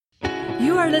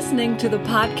are listening to the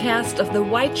podcast of the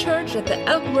White Church at the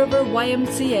Elk River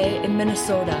YMCA in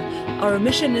Minnesota. Our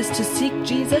mission is to seek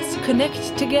Jesus,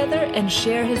 connect together, and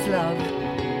share His love.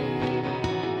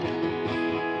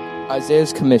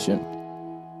 Isaiah's commission.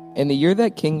 In the year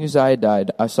that King Uzziah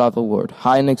died, I saw the Lord,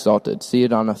 high and exalted,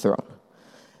 seated on a throne,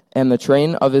 and the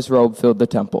train of his robe filled the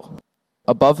temple.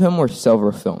 Above him were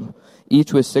seraphim,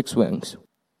 each with 6 wings.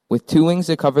 With 2 wings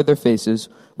they covered their faces,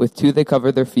 with 2 they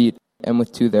covered their feet, and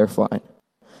with 2 they are flying.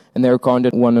 And they are calling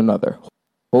to one another,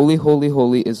 Holy, holy,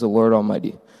 holy is the Lord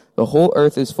Almighty. The whole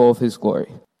earth is full of His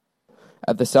glory.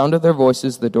 At the sound of their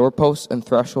voices the doorposts and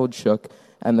threshold shook,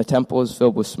 and the temple was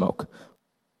filled with smoke.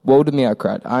 Woe to me, I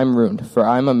cried, I am ruined, for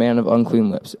I am a man of unclean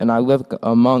lips, and I live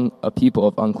among a people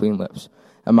of unclean lips.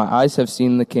 And my eyes have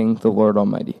seen the King, the Lord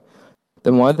Almighty.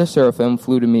 Then one of the seraphim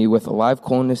flew to me with a live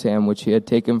coal in his hand, which he had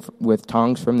taken with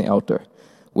tongs from the altar.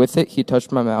 With it he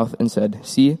touched my mouth and said,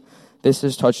 See, this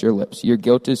has touched your lips. Your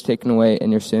guilt is taken away,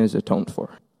 and your sin is atoned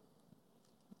for.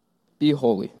 Be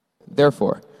holy.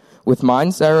 Therefore, with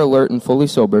minds that are alert and fully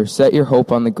sober, set your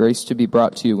hope on the grace to be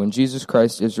brought to you when Jesus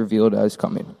Christ is revealed at His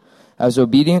coming. As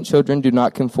obedient children, do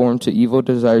not conform to evil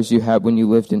desires you had when you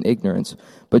lived in ignorance,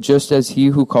 but just as He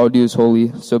who called you is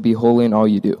holy, so be holy in all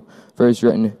you do. For it is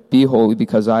written, Be holy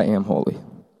because I am holy.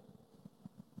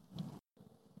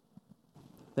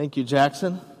 Thank you,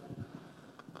 Jackson.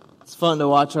 It's fun to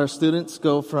watch our students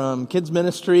go from kids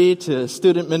ministry to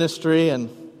student ministry. And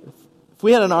if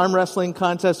we had an arm wrestling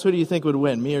contest, who do you think would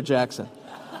win, me or Jackson?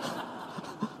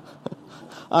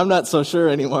 I'm not so sure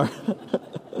anymore.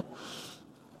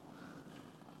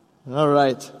 All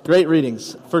right, great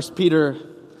readings. 1 Peter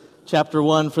chapter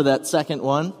 1 for that second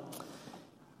one.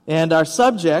 And our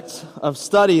subject of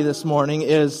study this morning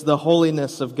is the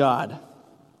holiness of God.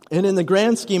 And in the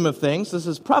grand scheme of things, this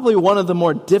is probably one of the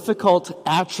more difficult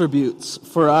attributes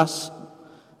for us,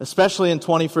 especially in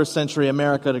 21st century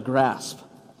America, to grasp.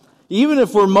 Even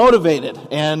if we're motivated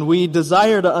and we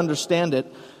desire to understand it,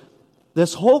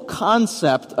 this whole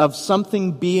concept of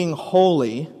something being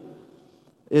holy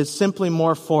is simply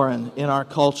more foreign in our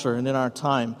culture and in our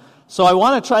time. So I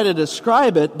want to try to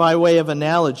describe it by way of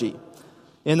analogy.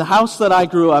 In the house that I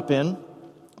grew up in,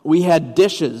 we had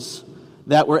dishes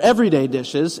that were everyday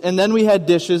dishes, and then we had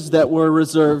dishes that were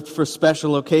reserved for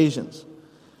special occasions.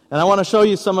 And I want to show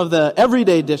you some of the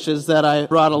everyday dishes that I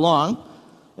brought along.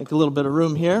 Make a little bit of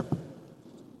room here.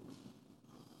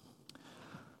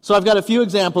 So I've got a few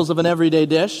examples of an everyday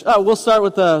dish. We'll start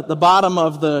with the bottom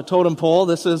of the totem pole.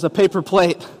 This is a paper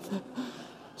plate.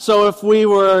 So if we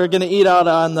were going to eat out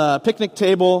on the picnic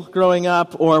table growing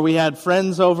up, or we had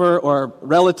friends over or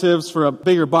relatives for a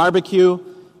bigger barbecue,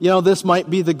 this might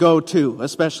be the go-to,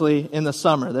 especially in the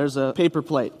summer. There's a paper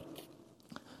plate.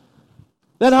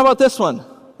 Then how about this one?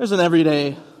 There's an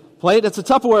everyday plate. It's a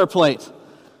Tupperware plate.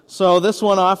 So this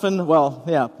one often,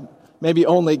 maybe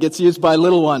only gets used by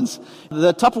little ones.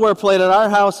 The Tupperware plate at our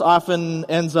house often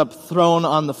ends up thrown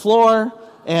on the floor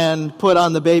and put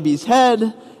on the baby's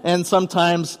head, and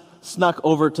sometimes snuck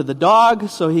over to the dog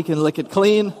so he can lick it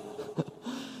clean.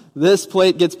 This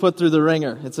plate gets put through the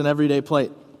ringer. It's an everyday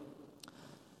plate.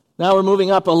 Now we're moving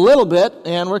up a little bit,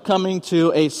 and we're coming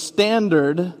to a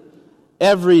standard,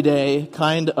 everyday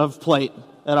kind of plate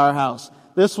at our house.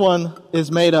 This one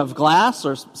is made of glass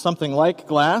or something like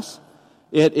glass.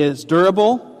 It is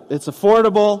durable, it's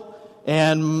affordable,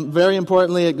 and very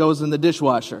importantly, it goes in the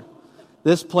dishwasher.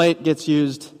 This plate gets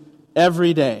used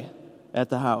every day at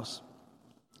the house.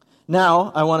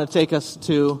 Now, I want to take us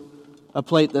to a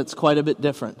plate that's quite a bit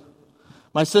different.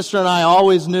 My sister and I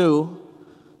always knew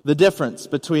the difference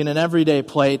between an everyday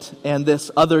plate and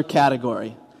this other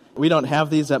category. We don't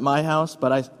have these at my house,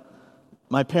 but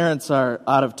my parents are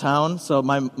out of town, so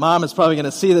my mom is probably going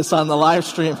to see this on the live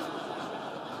stream.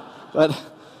 But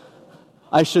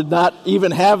I should not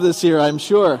even have this here, I'm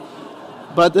sure.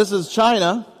 But this is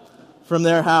china from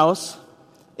their house.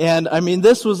 And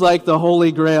this was like the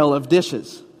holy grail of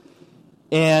dishes.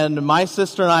 And my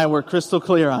sister and I were crystal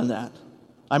clear on that.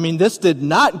 This did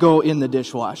not go in the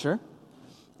dishwasher.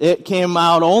 It came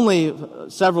out only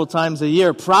several times a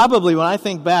year. Probably, when I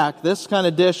think back, this kind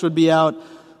of dish would be out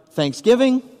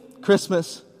Thanksgiving,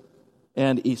 Christmas,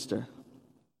 and Easter.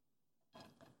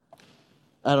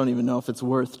 I don't even know if it's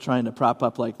worth trying to prop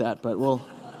up like that, but we'll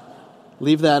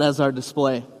leave that as our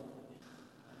display.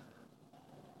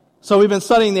 So we've been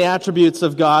studying the attributes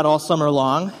of God all summer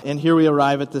long, and here we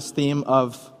arrive at this theme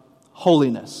of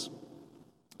holiness.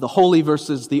 The holy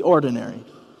versus the ordinary.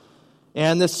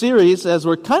 And this series, as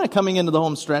we're kind of coming into the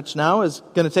home stretch now, is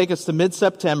going to take us to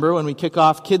mid-September when we kick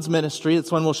off kids ministry. It's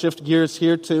when we'll shift gears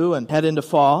here too and head into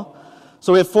fall.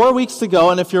 So we have 4 weeks to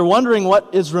go, and if you're wondering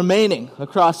what is remaining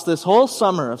across this whole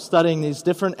summer of studying these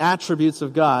different attributes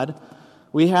of God,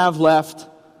 we have left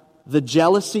the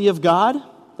jealousy of God.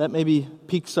 That maybe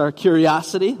piques our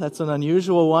curiosity. That's an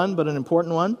unusual one, but an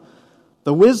important one.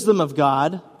 The wisdom of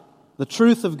God, the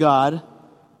truth of God,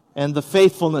 and the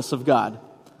faithfulness of God.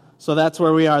 So that's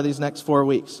where we are these next 4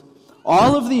 weeks.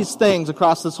 All of these things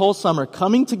across this whole summer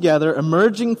coming together,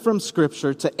 emerging from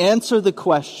Scripture to answer the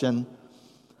question,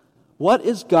 what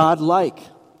is God like?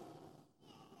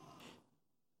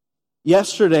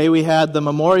 Yesterday we had the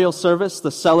memorial service,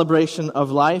 the celebration of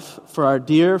life for our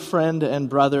dear friend and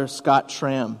brother Scott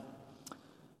Schramm.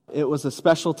 It was a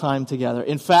special time together.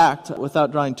 In fact,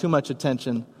 without drawing too much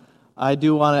attention, I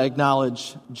do want to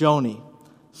acknowledge Joni,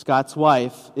 Scott's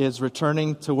wife, is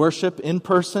returning to worship in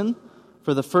person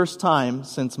for the first time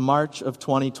since March of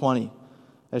 2020,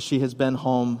 as she has been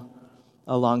home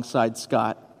alongside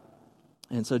Scott.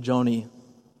 And so, Joni,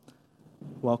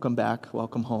 welcome back,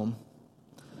 welcome home.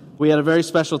 We had a very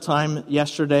special time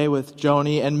yesterday with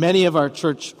Joni and many of our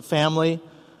church family.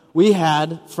 We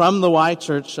had, from the Y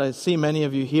Church, I see many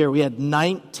of you here, we had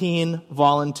 19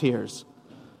 volunteers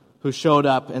who showed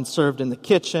up and served in the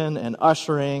kitchen and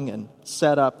ushering and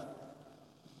set up,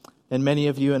 and many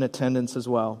of you in attendance as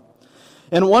well.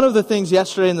 And one of the things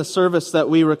yesterday in the service that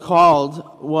we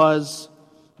recalled was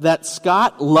that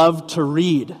Scott loved to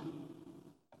read.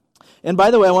 And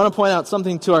by the way, I want to point out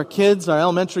something to our kids, our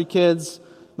elementary kids,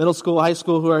 middle school, high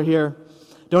school who are here.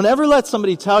 Don't ever let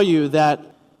somebody tell you that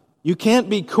you can't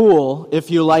be cool if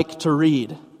you like to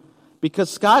read. Because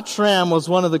Scott Schramm was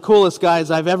one of the coolest guys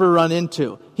I've ever run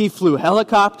into. He flew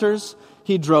helicopters,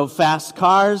 he drove fast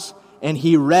cars, and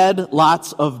he read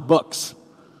lots of books.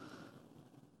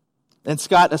 And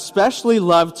Scott especially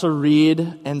loved to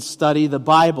read and study the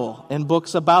Bible and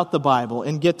books about the Bible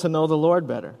and get to know the Lord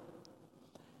better.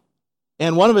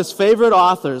 And one of his favorite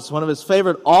authors, one of his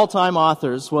favorite all-time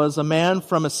authors, was a man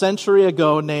from a century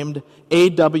ago named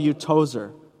A.W.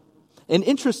 Tozer. And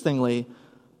interestingly,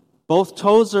 both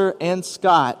Tozer and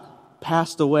Scott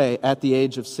passed away at the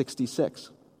age of 66.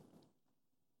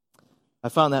 I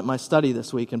found that in my study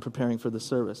this week in preparing for the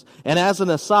service. And as an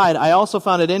aside, I also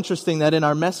found it interesting that in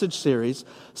our message series,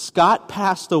 Scott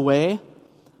passed away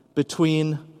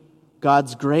between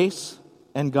God's grace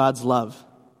and God's love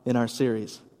in our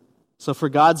series. So for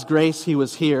God's grace, he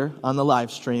was here on the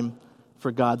live stream.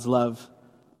 For God's love,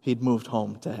 he'd moved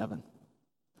home to heaven.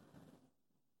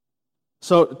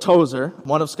 So Tozer,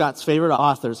 one of Scott's favorite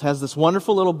authors, has this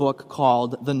wonderful little book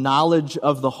called The Knowledge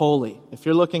of the Holy. If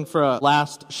you're looking for a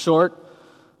last short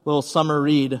little summer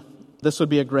read, this would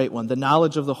be a great one, The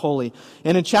Knowledge of the Holy.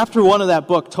 And in chapter 1 of that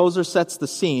book, Tozer sets the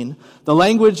scene. The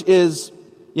language is,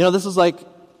 this is like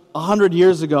 100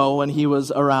 years ago when he was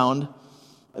around,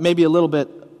 maybe a little bit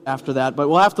after that, but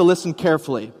we'll have to listen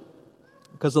carefully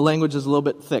because the language is a little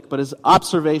bit thick, but his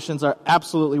observations are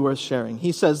absolutely worth sharing.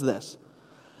 He says this: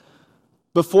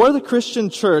 before the Christian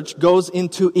church goes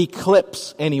into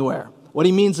eclipse anywhere, what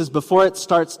he means is before it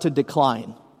starts to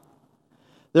decline,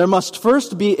 there must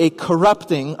first be a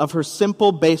corrupting of her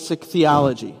simple, basic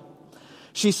theology.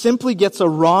 She simply gets a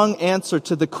wrong answer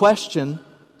to the question,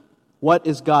 what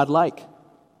is God like?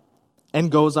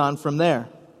 And goes on from there.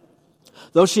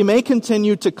 Though she may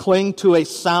continue to cling to a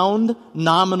sound,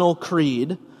 nominal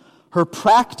creed, her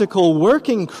practical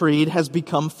working creed has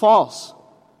become false.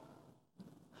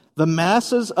 The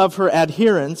masses of her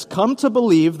adherents come to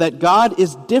believe that God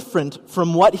is different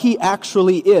from what he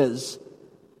actually is,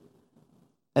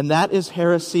 and that is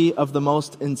heresy of the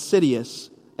most insidious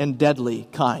and deadly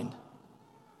kind.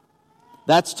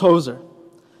 That's Tozer.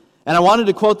 And I wanted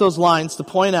to quote those lines to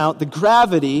point out the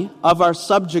gravity of our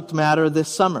subject matter this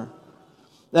summer.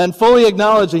 And fully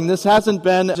acknowledging this hasn't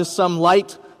been just some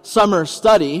light summer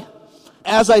study.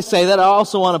 As I say that, I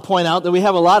also want to point out that we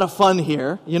have a lot of fun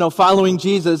here. Following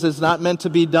Jesus is not meant to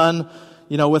be done,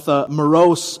 with a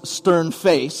morose, stern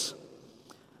face.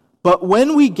 But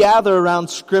when we gather around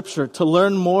Scripture to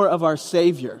learn more of our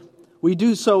Savior, we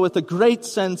do so with a great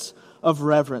sense of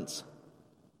reverence.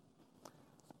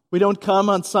 We don't come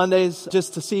on Sundays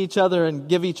just to see each other and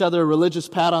give each other a religious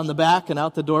pat on the back and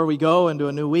out the door we go into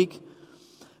a new week.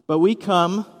 But we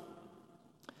come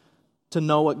to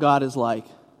know what God is like.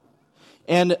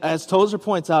 And as Tozer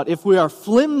points out, if we are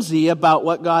flimsy about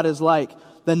what God is like,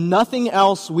 then nothing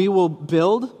else we will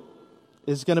build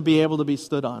is going to be able to be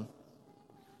stood on.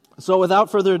 So without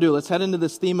further ado, let's head into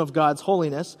this theme of God's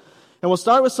holiness. And we'll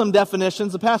start with some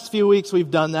definitions. The past few weeks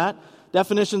we've done that.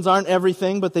 Definitions aren't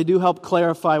everything, but they do help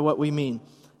clarify what we mean.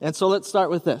 And so let's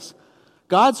start with this.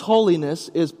 God's holiness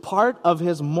is part of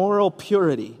his moral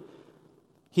purity.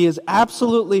 He is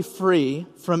absolutely free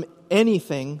from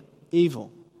anything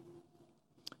evil.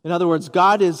 In other words,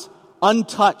 God is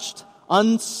untouched,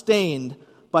 unstained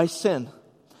by sin.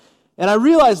 And I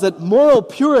realize that moral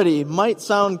purity might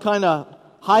sound kind of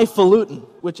highfalutin,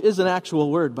 which is an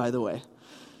actual word, by the way.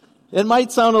 It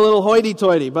might sound a little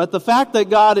hoity-toity, but the fact that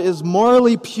God is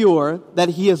morally pure, that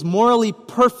He is morally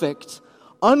perfect,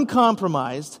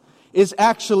 uncompromised, is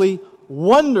actually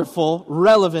wonderful,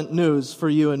 relevant news for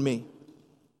you and me.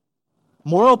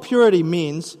 Moral purity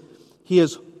means He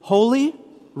is holy,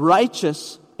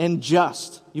 righteous, and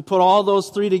just. You put all those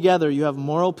three together, you have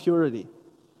moral purity.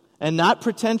 And not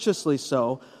pretentiously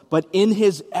so, but in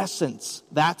His essence.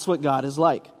 That's what God is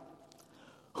like.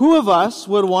 Who of us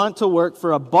would want to work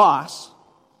for a boss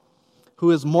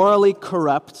who is morally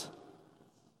corrupt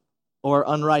or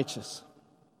unrighteous?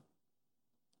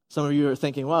 Some of you are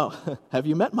thinking, well, have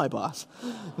you met my boss?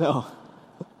 No.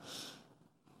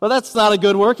 Well, that's not a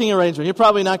good working arrangement. You're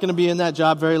probably not going to be in that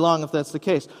job very long if that's the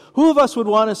case. Who of us would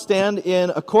want to stand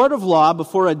in a court of law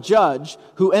before a judge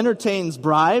who entertains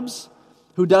bribes,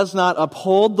 who does not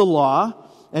uphold the law,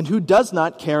 and who does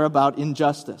not care about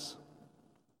injustice?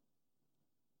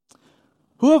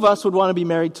 Who of us would want to be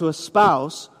married to a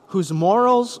spouse whose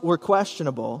morals were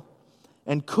questionable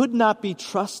and could not be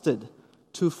trusted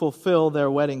to fulfill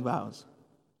their wedding vows?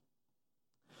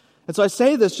 And so I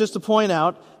say this just to point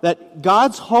out that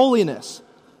God's holiness,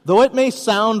 though it may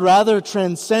sound rather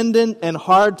transcendent and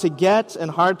hard to get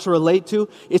and hard to relate to,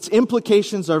 its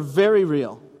implications are very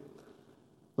real.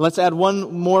 Let's add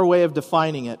one more way of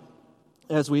defining it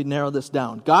as we narrow this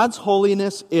down. God's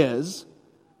holiness is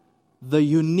the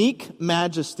unique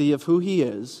majesty of who He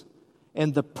is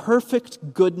and the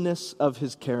perfect goodness of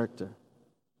His character.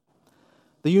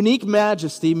 The unique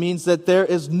majesty means that there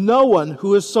is no one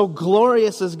who is so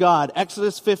glorious as God.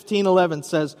 Exodus 15:11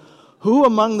 says, "Who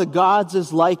among the gods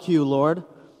is like you, Lord?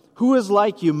 Who is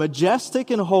like you,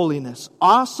 majestic in holiness,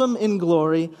 awesome in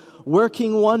glory,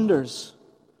 working wonders?"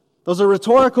 Those are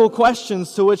rhetorical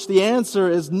questions to which the answer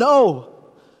is no.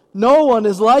 No one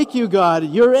is like you, God.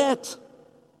 You're it.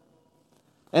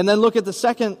 And then look at the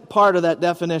second part of that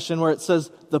definition where it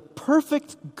says, the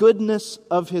perfect goodness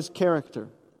of His character.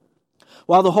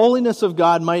 While the holiness of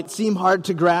God might seem hard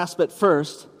to grasp at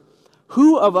first,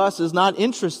 who of us is not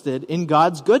interested in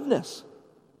God's goodness?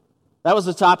 That was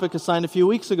the topic assigned a few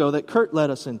weeks ago that Kurt led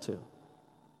us into.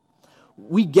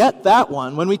 We get that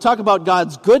one. When we talk about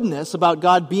God's goodness, about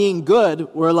God being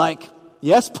good, we're like,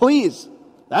 yes, please.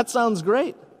 That sounds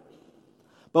great.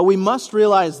 But we must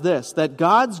realize this, that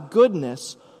God's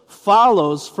goodness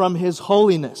follows from His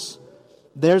holiness.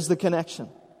 There's the connection.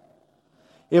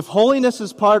 If holiness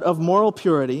is part of moral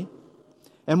purity,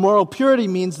 and moral purity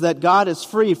means that God is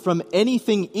free from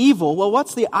anything evil, well,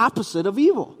 what's the opposite of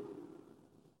evil?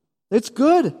 It's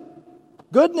good.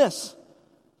 Goodness.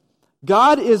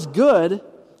 God is good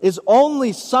is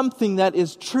only something that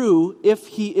is true if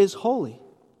He is holy.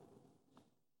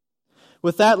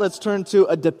 With that, let's turn to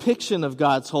a depiction of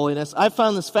God's holiness. I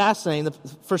found this fascinating.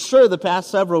 For sure, the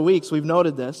past several weeks, we've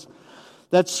noted this,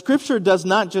 that Scripture does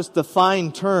not just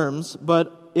define terms,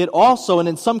 but it also, and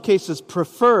in some cases,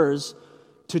 prefers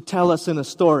to tell us in a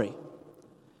story.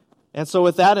 And so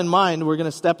with that in mind, we're going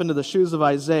to step into the shoes of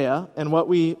Isaiah and what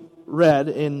we read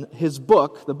in his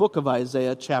book, the book of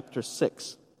Isaiah, chapter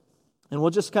 6. And we'll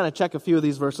just kind of check a few of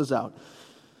these verses out.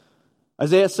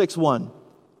 Isaiah 6:1.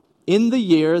 In the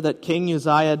year that King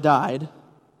Uzziah died,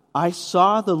 I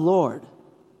saw the Lord,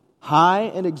 high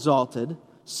and exalted,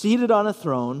 seated on a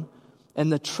throne,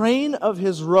 and the train of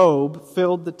His robe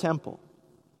filled the temple.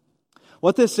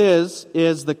 What this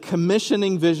is the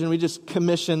commissioning vision. We just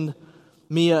commissioned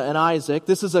Mia and Isaac.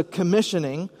 This is a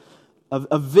commissioning of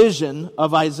a vision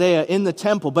of Isaiah in the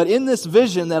temple. But in this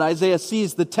vision that Isaiah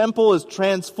sees, the temple is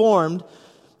transformed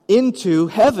into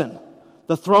heaven,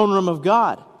 the throne room of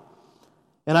God.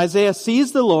 And Isaiah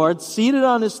sees the Lord seated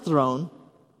on His throne.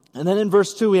 And then in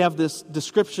verse 2 we have this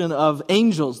description of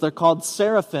angels. They're called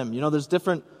seraphim. You know, there's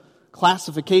different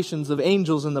classifications of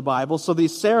angels in the Bible. So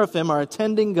these seraphim are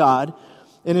attending God.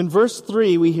 And in verse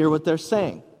 3 we hear what they're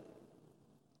saying.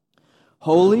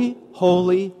 Holy,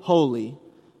 holy, holy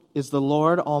is the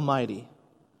Lord Almighty.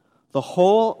 The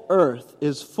whole earth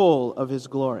is full of His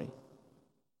glory.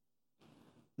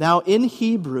 Now in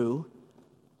Hebrew,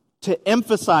 to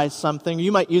emphasize something,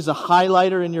 you might use a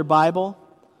highlighter in your Bible,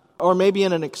 or maybe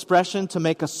in an expression to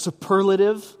make a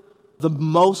superlative, the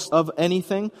most of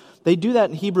anything. They do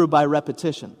that in Hebrew by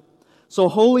repetition. So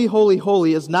holy, holy,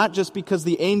 holy is not just because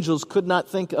the angels could not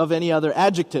think of any other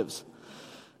adjectives,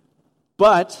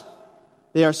 but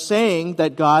they are saying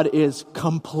that God is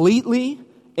completely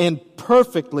and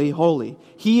perfectly holy.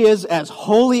 He is as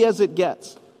holy as it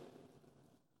gets.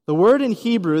 The word in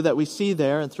Hebrew that we see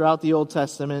there and throughout the Old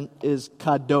Testament is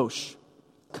kadosh.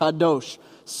 Kadosh,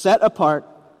 set apart,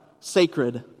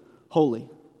 sacred, holy.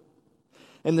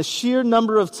 And the sheer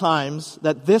number of times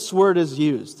that this word is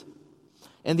used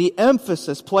and the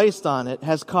emphasis placed on it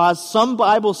has caused some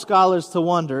Bible scholars to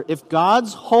wonder if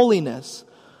God's holiness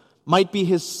might be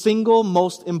His single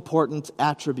most important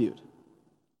attribute.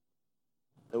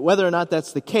 Whether or not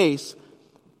that's the case,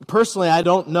 personally, I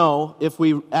don't know if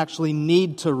we actually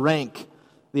need to rank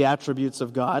the attributes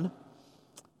of God.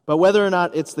 But whether or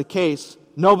not it's the case,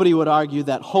 nobody would argue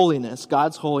that holiness,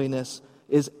 God's holiness,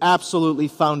 is absolutely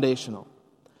foundational.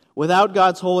 Without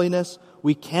God's holiness,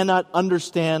 we cannot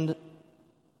understand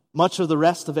much of the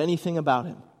rest of anything about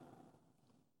Him.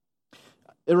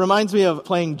 It reminds me of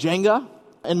playing Jenga.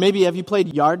 And maybe have you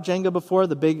played yard Jenga before?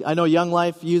 I know Young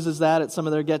Life uses that at some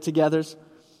of their get-togethers.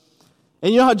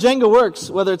 And you know how Jenga works,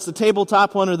 whether it's the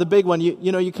tabletop one or the big one,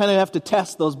 you kind of have to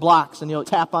test those blocks, and you'll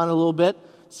tap on it a little bit,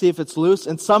 see if it's loose,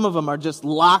 and some of them are just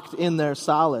locked in there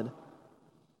solid.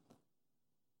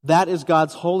 That is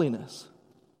God's holiness.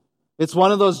 It's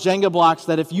one of those Jenga blocks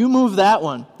that if you move that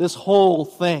one, this whole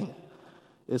thing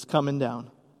is coming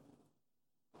down.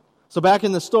 So back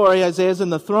in the story, Isaiah's in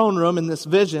the throne room in this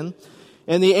vision,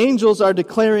 and the angels are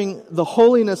declaring the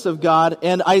holiness of God,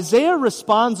 and Isaiah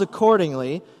responds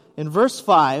accordingly. In verse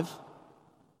 5,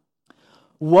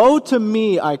 "Woe to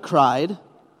me, I cried,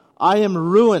 I am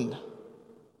ruined,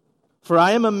 for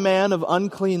I am a man of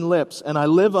unclean lips, and I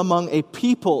live among a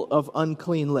people of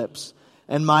unclean lips.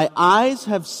 And my eyes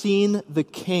have seen the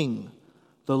King,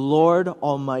 the Lord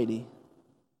Almighty."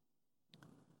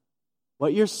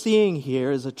 What you're seeing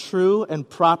here is a true and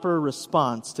proper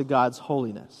response to God's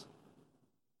holiness.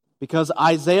 Because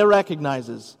Isaiah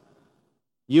recognizes,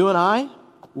 you and I,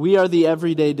 we are the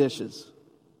everyday dishes.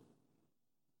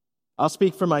 I'll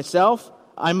speak for myself.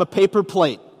 I'm a paper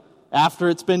plate after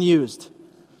it's been used.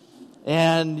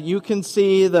 And you can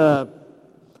see the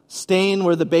stain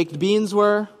where the baked beans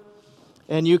were.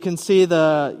 And you can see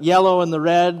the yellow and the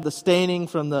red, the staining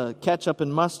from the ketchup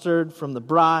and mustard, from the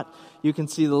brat. You can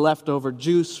see the leftover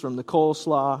juice from the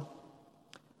coleslaw.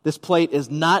 This plate is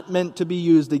not meant to be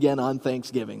used again on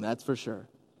Thanksgiving, that's for sure.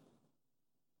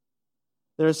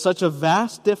 There is such a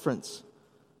vast difference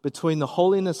between the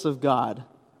holiness of God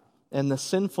and the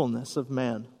sinfulness of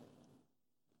man.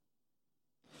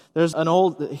 There's an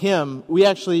old hymn. We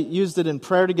actually used it in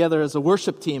prayer together as a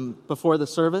worship team before the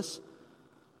service.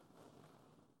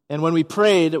 And when we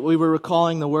prayed, we were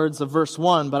recalling the words of verse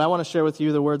 1, but I want to share with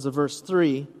you the words of verse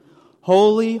 3.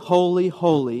 "Holy, holy,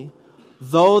 holy,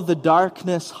 though the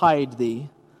darkness hide thee,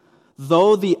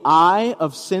 though the eye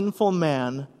of sinful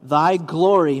man thy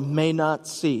glory may not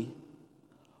see.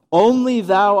 Only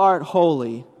thou art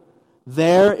holy,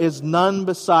 there is none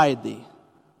beside thee,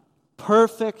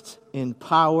 perfect in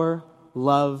power,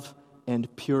 love,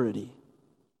 and purity."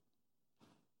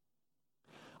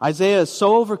 Isaiah is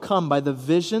so overcome by the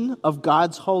vision of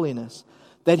God's holiness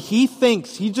that he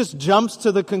just jumps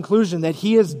to the conclusion that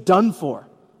he is done for.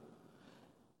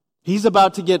 He's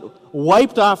about to get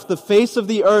wiped off the face of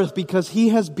the earth because he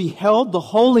has beheld the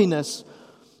holiness,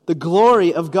 the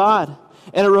glory of God.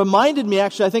 And it reminded me,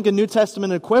 actually, I think a New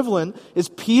Testament equivalent is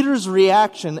Peter's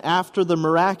reaction after the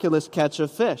miraculous catch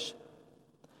of fish.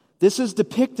 This is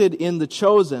depicted in The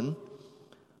Chosen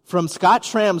from Scott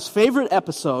Schramm's favorite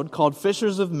episode called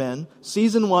Fishers of Men,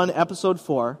 Season 1, Episode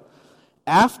 4.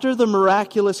 After the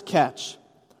miraculous catch,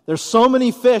 there's so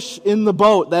many fish in the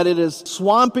boat that it is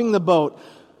swamping the boat.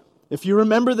 If you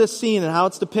remember this scene and how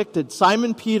it's depicted,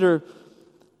 Simon Peter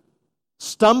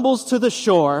stumbles to the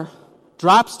shore,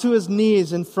 drops to his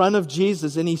knees in front of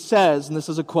Jesus, and he says, and this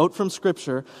is a quote from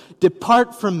Scripture,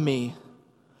 "Depart from me,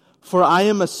 for I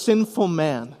am a sinful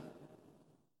man."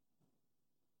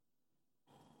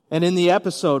 And in the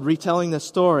episode, retelling this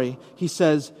story, he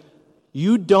says,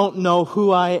 "You don't know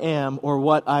who I am or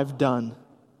what I've done."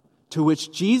 To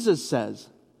which Jesus says,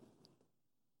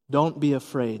 "Don't be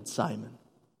afraid, Simon."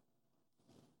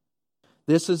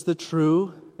 This is the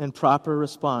true and proper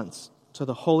response to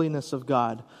the holiness of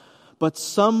God. But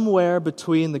somewhere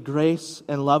between the grace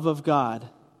and love of God,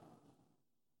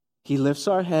 He lifts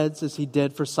our heads as He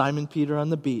did for Simon Peter on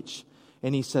the beach,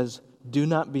 and He says, "Do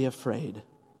not be afraid.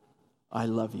 I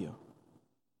love you."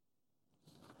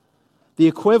 The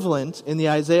equivalent in the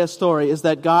Isaiah story is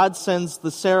that God sends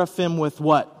the seraphim with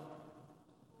what?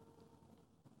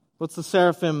 What's the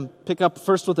seraphim pick up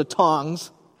first with the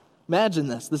tongs? Imagine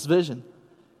this vision.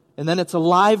 And then it's a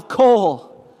live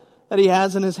coal that he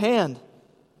has in his hand.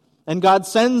 And God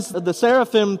sends the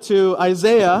seraphim to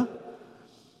Isaiah,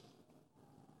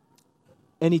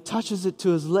 and he touches it to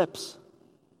his lips.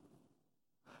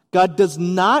 God does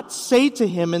not say to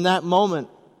him in that moment,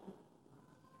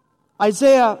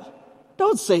 Isaiah,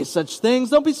 don't say such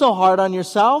things. Don't be so hard on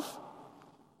yourself.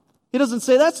 He doesn't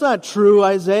say, that's not true,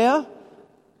 Isaiah.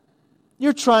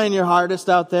 You're trying your hardest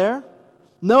out there.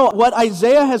 No, what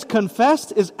Isaiah has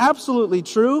confessed is absolutely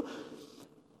true.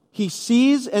 He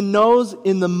sees and knows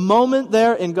in the moment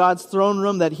there in God's throne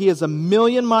room that he is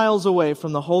 1,000,000 miles away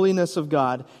from the holiness of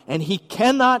God, and he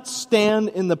cannot stand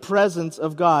in the presence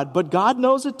of God. But God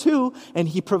knows it too, and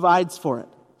he provides for it.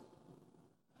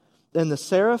 Then the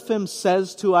seraphim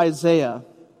says to Isaiah,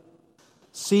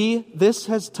 see, this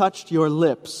has touched your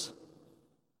lips.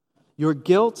 Your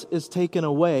guilt is taken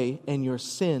away, and your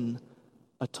sin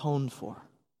atoned for.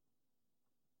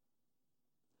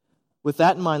 With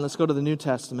that in mind, let's go to the New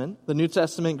Testament. The New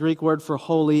Testament Greek word for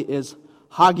holy is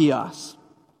hagios.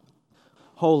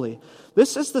 Holy.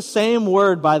 This is the same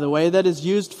word, by the way, that is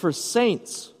used for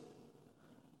saints.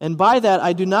 And by that,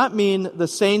 I do not mean the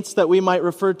saints that we might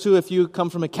refer to if you come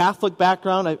from a Catholic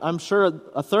background. I'm sure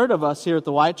a third of us here at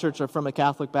the Y Church are from a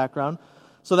Catholic background.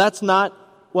 So that's not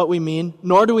what we mean,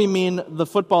 nor do we mean the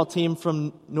football team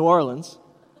from New Orleans.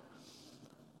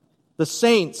 The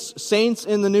saints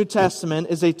in the New Testament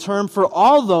is a term for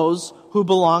all those who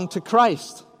belong to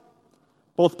Christ,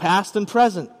 both past and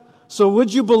present. So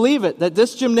would you believe it that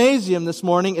this gymnasium this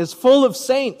morning is full of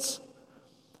saints?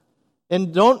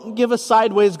 And don't give a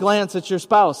sideways glance at your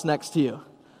spouse next to you.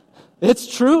 It's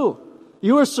true.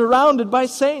 You are surrounded by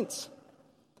saints.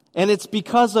 And it's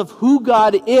because of who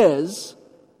God is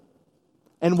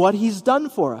and what He's done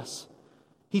for us.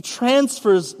 He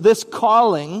transfers this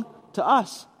calling to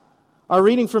us. Our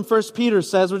reading from 1 Peter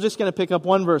says, we're just going to pick up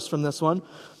one verse from this one.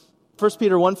 1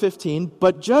 Peter 1:15,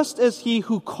 but just as He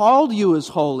who called you is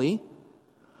holy,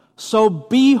 so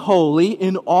be holy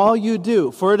in all you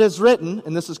do. For it is written,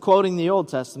 and this is quoting the Old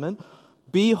Testament,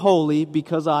 be holy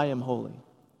because I am holy.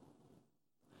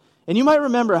 And you might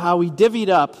remember how we divvied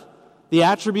up the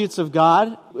attributes of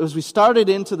God as we started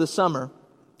into the summer.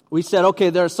 We said, okay,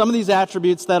 there are some of these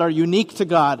attributes that are unique to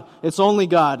God. It's only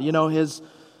God. You know, His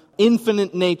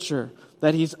infinite nature,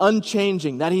 that He's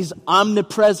unchanging, that He's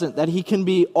omnipresent, that He can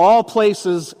be all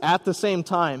places at the same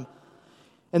time.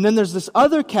 And then there's this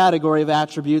other category of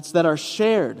attributes that are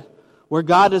shared, where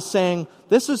God is saying,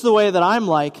 this is the way that I'm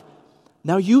like,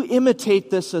 now you imitate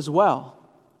this as well.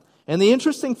 And the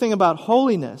interesting thing about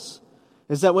holiness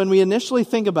is that when we initially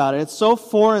think about it, it's so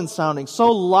foreign sounding,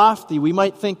 so lofty, we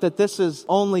might think that this is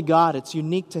only God, it's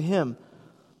unique to Him.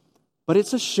 But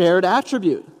it's a shared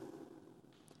attribute.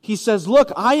 He says,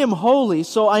 look, I am holy,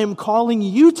 so I am calling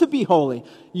you to be holy,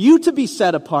 you to be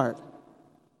set apart.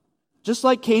 Just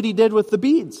like Katie did with the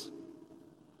beads.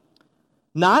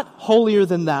 Not holier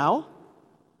than thou.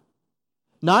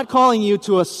 Not calling you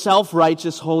to a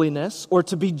self-righteous holiness or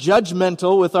to be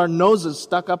judgmental with our noses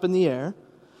stuck up in the air,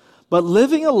 but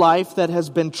living a life that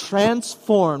has been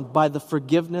transformed by the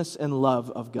forgiveness and love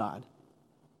of God.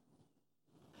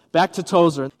 Back to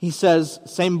Tozer, he says,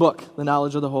 same book, The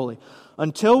Knowledge of the Holy.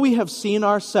 Until we have seen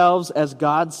ourselves as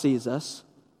God sees us,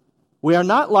 we are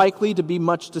not likely to be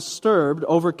much disturbed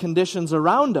over conditions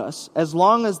around us as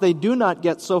long as they do not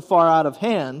get so far out of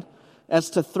hand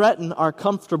as to threaten our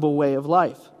comfortable way of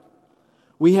life.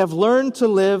 We have learned to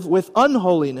live with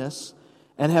unholiness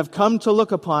and have come to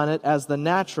look upon it as the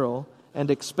natural and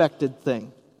expected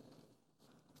thing.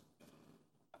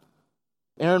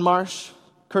 Aaron Marsh,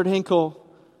 Kurt Hinkle,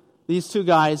 these two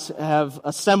guys have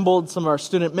assembled some of our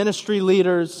student ministry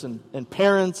leaders and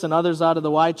parents and others out of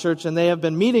the Y Church, and they have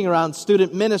been meeting around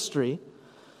student ministry,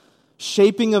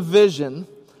 shaping a vision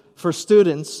for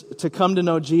students to come to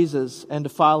know Jesus and to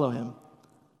follow Him.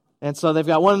 And so they've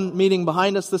got one meeting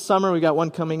behind us this summer, we got one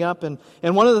coming up, and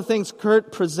one of the things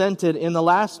Kurt presented in the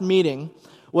last meeting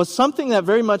was something that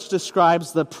very much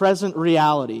describes the present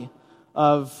reality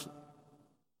of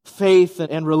faith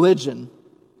and religion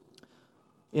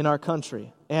in our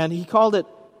country. And he called it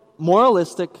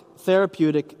moralistic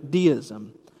therapeutic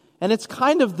deism. And it's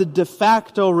kind of the de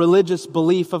facto religious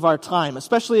belief of our time,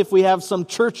 especially if we have some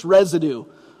church residue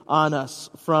on us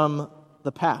from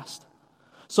the past.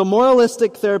 So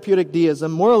moralistic therapeutic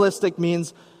deism, moralistic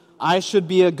means I should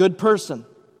be a good person.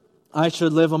 I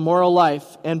should live a moral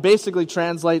life, and basically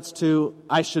translates to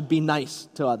I should be nice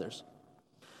to others.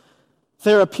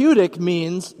 Therapeutic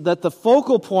means that the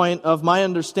focal point of my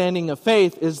understanding of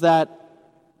faith is that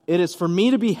it is for me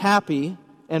to be happy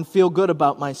and feel good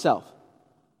about myself.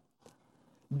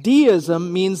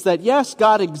 Deism means that yes,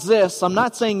 God exists. I'm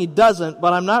not saying He doesn't,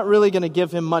 but I'm not really going to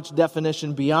give Him much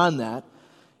definition beyond that.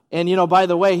 And by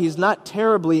the way, He's not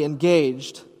terribly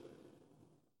engaged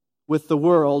with the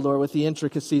world or with the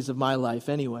intricacies of my life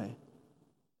anyway.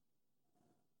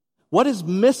 What is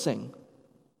missing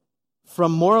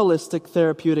from moralistic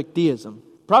therapeutic deism?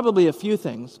 Probably a few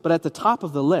things, but at the top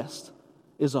of the list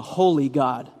is a holy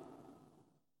God.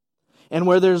 And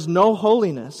where there's no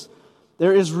holiness,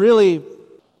 there is really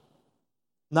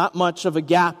not much of a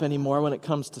gap anymore when it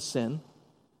comes to sin.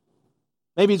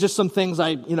 Maybe just some things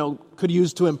I, could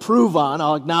use to improve on.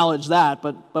 I'll acknowledge that,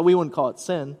 but we wouldn't call it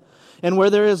sin. And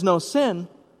where there is no sin,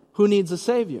 who needs a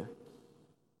Savior?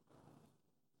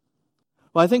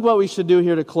 Well, I think what we should do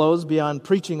here to close, beyond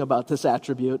preaching about this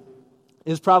attribute,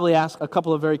 is probably ask a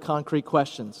couple of very concrete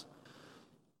questions.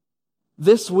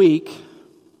 This week,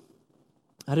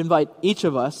 I'd invite each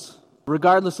of us,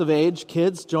 regardless of age,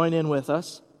 kids, join in with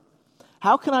us.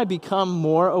 How can I become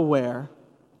more aware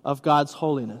of God's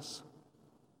holiness?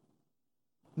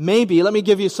 Maybe, let me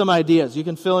give you some ideas. You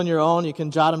can fill in your own, you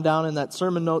can jot them down in that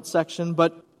sermon notes section,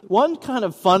 but one kind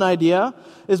of fun idea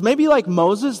is maybe like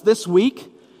Moses this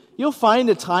week, you'll find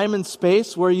a time and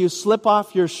space where you slip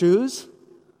off your shoes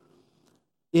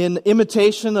in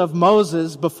imitation of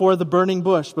Moses before the burning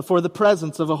bush, before the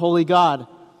presence of a holy God.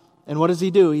 And what does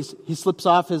he do? He slips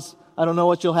off his, I don't know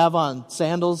what you'll have on,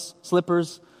 sandals,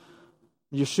 slippers,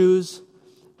 your shoes.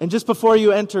 And just before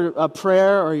you enter a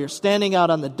prayer, or you're standing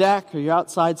out on the deck, or you're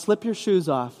outside, slip your shoes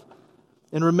off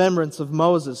in remembrance of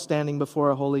Moses standing before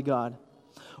a holy God.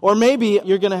 Or maybe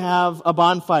you're going to have a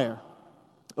bonfire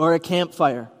or a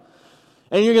campfire.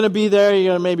 And you're going to be there,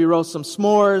 you're going to maybe roast some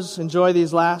s'mores, enjoy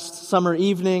these last summer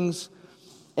evenings,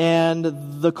 and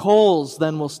the coals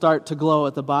then will start to glow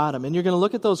at the bottom. And you're going to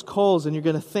look at those coals and you're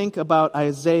going to think about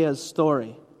Isaiah's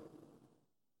story.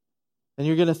 And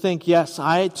you're going to think, yes,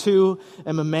 I too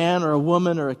am a man or a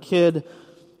woman or a kid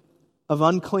of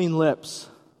unclean lips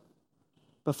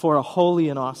before a holy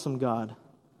and awesome God.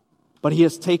 But He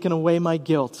has taken away my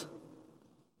guilt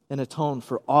and atoned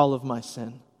for all of my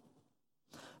sin.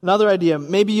 Another idea,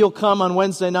 maybe you'll come on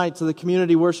Wednesday night to the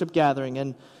community worship gathering,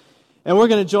 and we're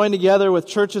going to join together with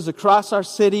churches across our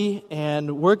city,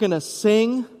 and we're going to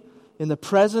sing in the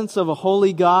presence of a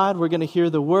holy God. We're going to hear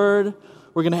the Word.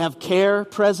 We're going to have care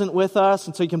present with us,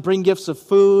 and so you can bring gifts of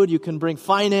food, you can bring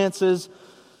finances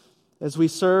as we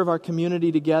serve our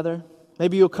community together.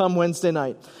 Maybe you'll come Wednesday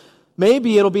night.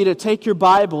 Maybe it'll be to take your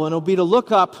Bible, and it'll be to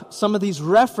look up some of these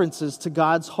references to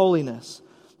God's holiness.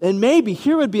 And maybe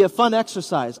here would be a fun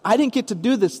exercise. I didn't get to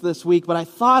do this week, but I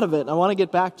thought of it, and I want to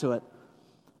get back to it.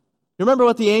 You remember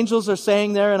what the angels are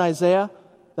saying there in Isaiah?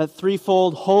 That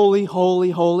threefold, holy,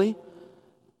 holy, holy.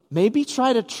 Maybe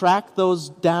try to track those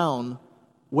down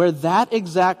where that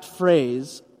exact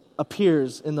phrase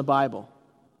appears in the Bible.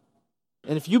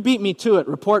 And if you beat me to it,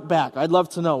 report back. I'd love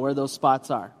to know where those spots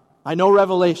are. I know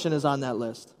Revelation is on that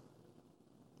list.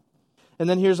 And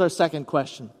then here's our second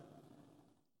question.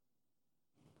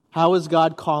 How is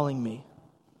God calling me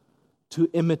to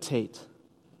imitate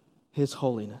His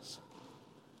holiness?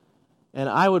 And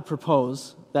I would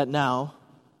propose that now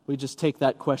we just take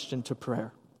that question to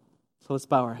prayer. So let's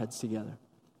bow our heads together.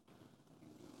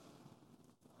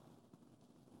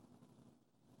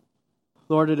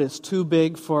 Lord, it is too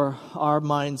big for our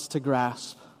minds to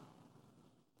grasp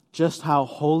just how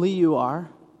holy You are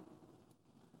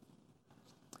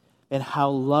and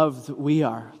how loved we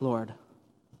are, Lord.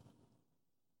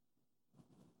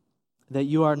 That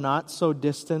You are not so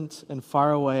distant and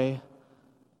far away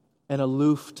and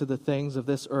aloof to the things of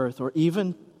this earth or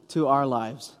even to our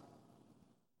lives.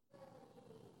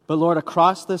 But Lord,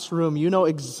 across this room, You know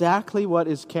exactly what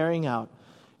is carrying out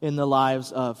in the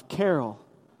lives of Carol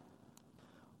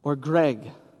or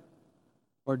Greg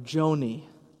or Joni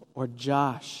or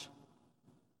Josh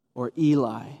or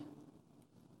Eli.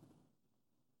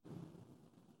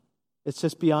 It's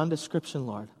just beyond description,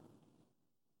 Lord.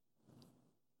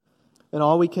 And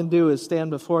all we can do is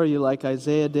stand before You like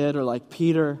Isaiah did or like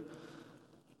Peter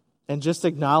and just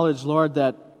acknowledge, Lord,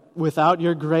 that without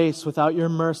Your grace, without Your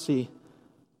mercy,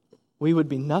 we would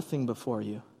be nothing before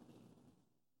You.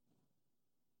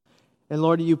 And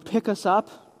Lord, You pick us up,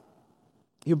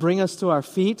 You bring us to our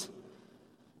feet,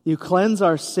 You cleanse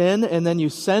our sin, and then You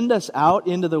send us out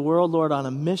into the world, Lord, on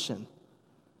a mission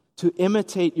to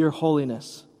imitate Your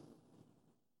holiness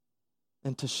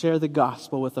and to share the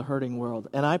gospel with the hurting world.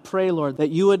 And I pray, Lord,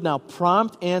 that You would now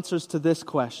prompt answers to this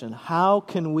question. How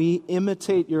can we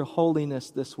imitate Your holiness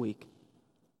this week?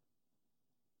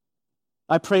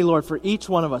 I pray, Lord, for each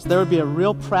one of us, there would be a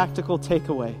real practical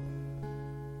takeaway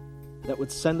that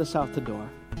would send us out the door.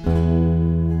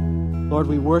 Lord,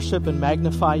 we worship and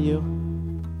magnify You.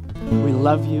 We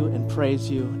love You and praise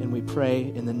You, and we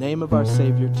pray in the name of our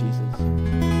Savior, Jesus.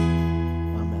 Amen.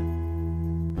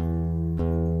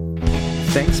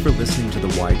 Thanks for listening to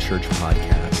the Y Church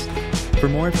podcast. For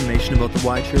more information about the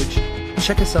Y Church,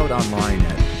 check us out online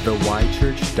at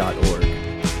theychurch.org.